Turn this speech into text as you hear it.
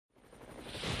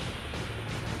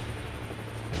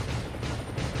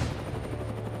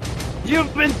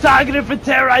You've been targeted for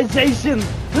terrorization!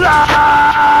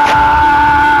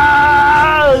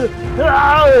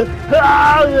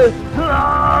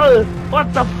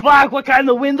 What the fuck? What kind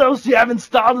of windows do you have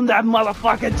installed in that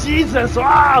motherfucker? Jesus!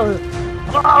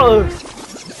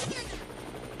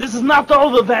 This is not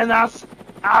over, Vanoss.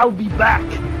 I'll be back.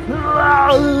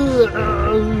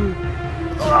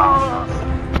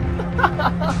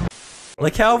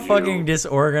 Look how fucking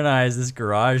disorganized this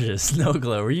garage is,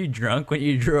 Snowglow. Were you drunk when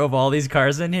you drove all these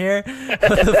cars in here?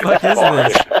 What the fuck is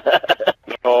this?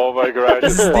 Oh my garage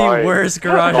This is the worst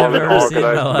garage I've ever seen in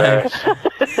my life.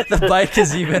 The bike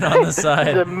is even on the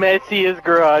side. The messiest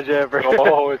garage ever.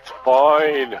 Oh, it's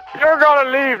fine. You're gonna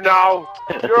leave now.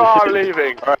 You're all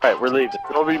leaving. Alright, we're leaving.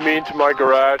 Don't be mean to my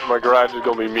garage. My garage is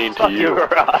gonna be mean to you.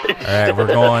 Alright, we're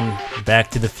going back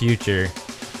to the future.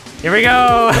 Here we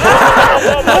go!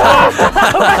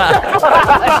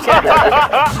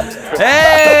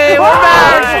 Hey, we're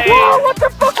back! Whoa, what the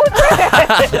fuck was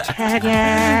that?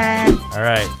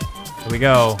 Alright, here we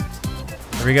go.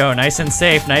 Here we go, nice and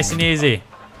safe, nice and easy.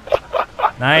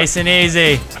 Nice and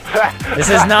easy. This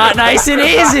is not nice and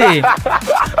easy!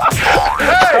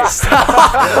 Stop!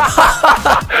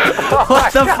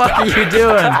 What the fuck are you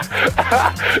doing?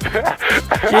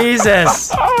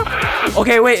 Jesus!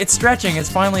 Okay, wait, it's stretching, it's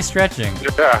finally stretching.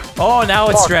 Yeah. Oh, now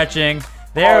it's stretching.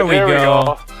 There we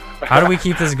go. How do we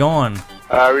keep this going?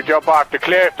 We jump off the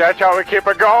cliff. That's how we keep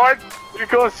it going. We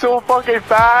go so fucking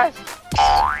fast.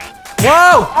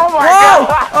 Whoa! Oh my Whoa!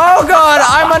 God. Oh god,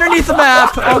 I'm underneath the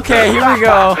map. Okay, here we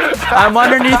go. I'm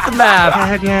underneath the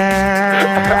map.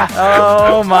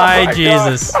 Oh my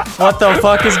Jesus. What the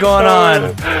fuck is going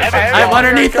on? I'm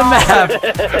underneath the map.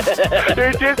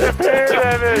 They disappeared,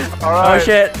 Evan. Oh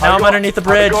shit, now I'm underneath the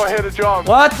bridge. Go ahead and jump.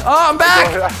 What? Oh, I'm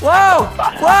back! Whoa!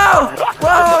 Whoa! Whoa!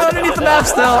 I'm underneath the map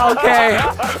still. Okay.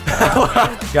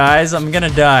 Guys, I'm gonna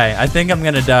die. I think I'm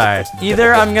gonna die.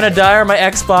 Either I'm gonna die or my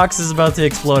Xbox is about to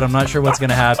explode. I'm not sure what's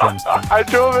gonna happen. I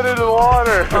drove it into the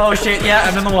water. Oh shit, yeah,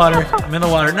 I'm in the water. I'm in the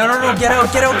water. No, no, no, get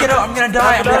out, get out, get out. I'm gonna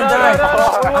die, I'm gonna die.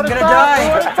 I'm gonna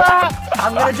die.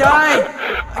 I'm gonna die.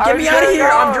 Get me out of here.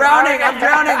 I'm drowning, I'm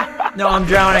drowning. No, I'm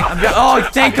drowning. Oh,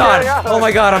 thank God. Oh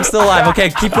my God, I'm still alive. Okay,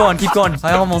 keep going, keep going.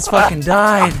 I almost fucking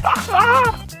died.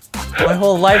 My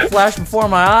whole life flashed before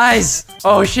my eyes.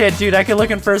 Oh shit, dude, I can look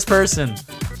in first person.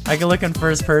 I can look in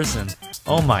first person.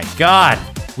 Oh my God.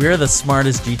 We're the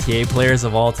smartest GTA players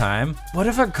of all time. What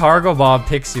if a cargo bob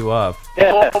picks you up?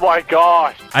 Oh my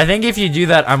gosh. I think if you do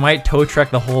that, I might tow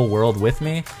truck the whole world with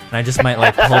me, and I just might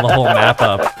like pull the whole map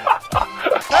up.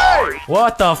 Hey!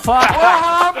 What the fuck? What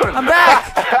happened? I'm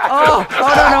back! Oh,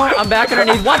 oh no, no, I'm back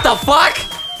underneath. What the fuck?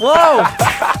 Whoa!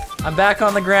 I'm back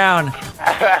on the ground.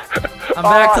 I'm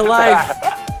back to life.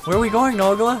 Where are we going,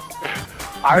 Nogla?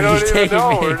 I don't even know.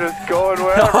 Me? We're just going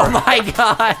wherever. Oh my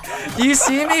God! Do you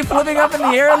see me flipping up in the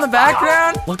air in the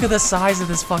background? Look at the size of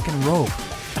this fucking rope.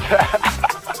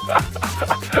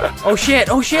 Oh shit!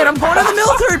 Oh shit! I'm going to the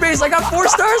military base. I got 4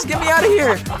 stars. Get me out of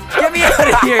here! Get me out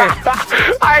of here!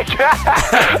 I can't.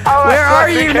 Where are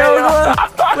you, Nogla?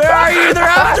 Where are you? They're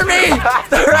after me!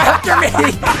 They're after me!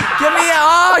 Get me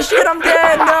out! Oh shit! I'm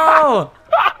dead! No!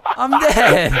 I'm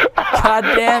dead! God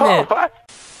damn it!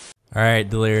 Alright,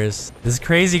 Delirious. This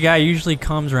crazy guy usually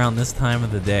comes around this time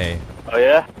of the day. Oh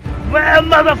yeah? Well,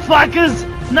 motherfuckers!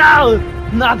 No!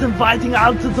 Not inviting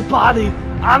out to the party!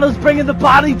 Arnold's bringing the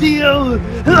party to you! Oh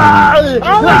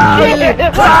my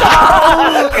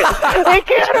I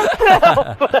can't.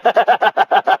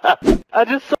 I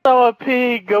just saw a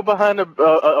pig go behind a barn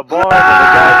and the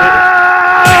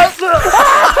guy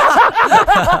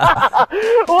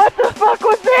What the fuck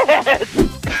was that?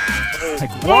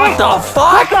 Like, what the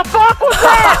fuck? What the fuck was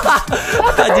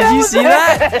that? Did you see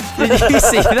that? Did you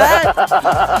see that?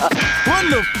 What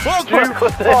the fuck? You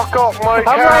fuck up my car,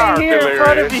 I'm right here in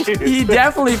front of you. He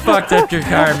definitely fucked up your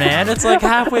car, man. It's like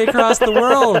halfway across the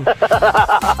world.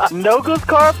 Nogla's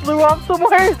car flew off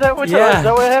somewhere? Is that what, is that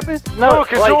what happened? No,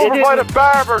 look, it's over by the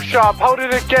barber shop. How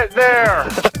did it get there?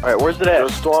 Alright, where's it at?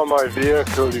 Just on my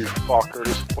vehicle, you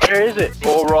fuckers. Where is it?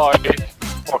 Alright.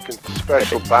 Fucking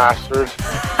special bastard.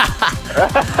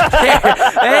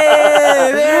 Hey,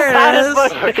 there it is.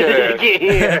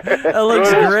 It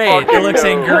looks great. It looks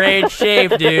in great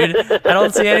shape, dude. I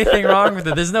don't see anything wrong with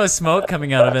it. There's no smoke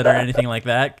coming out of it or anything like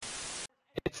that.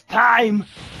 It's time,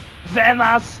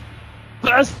 Vanoss.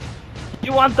 First,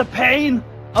 you want the pain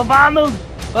of Arnold?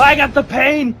 Well, I got the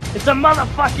pain. It's a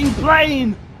motherfucking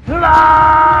plane.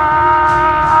 Ah!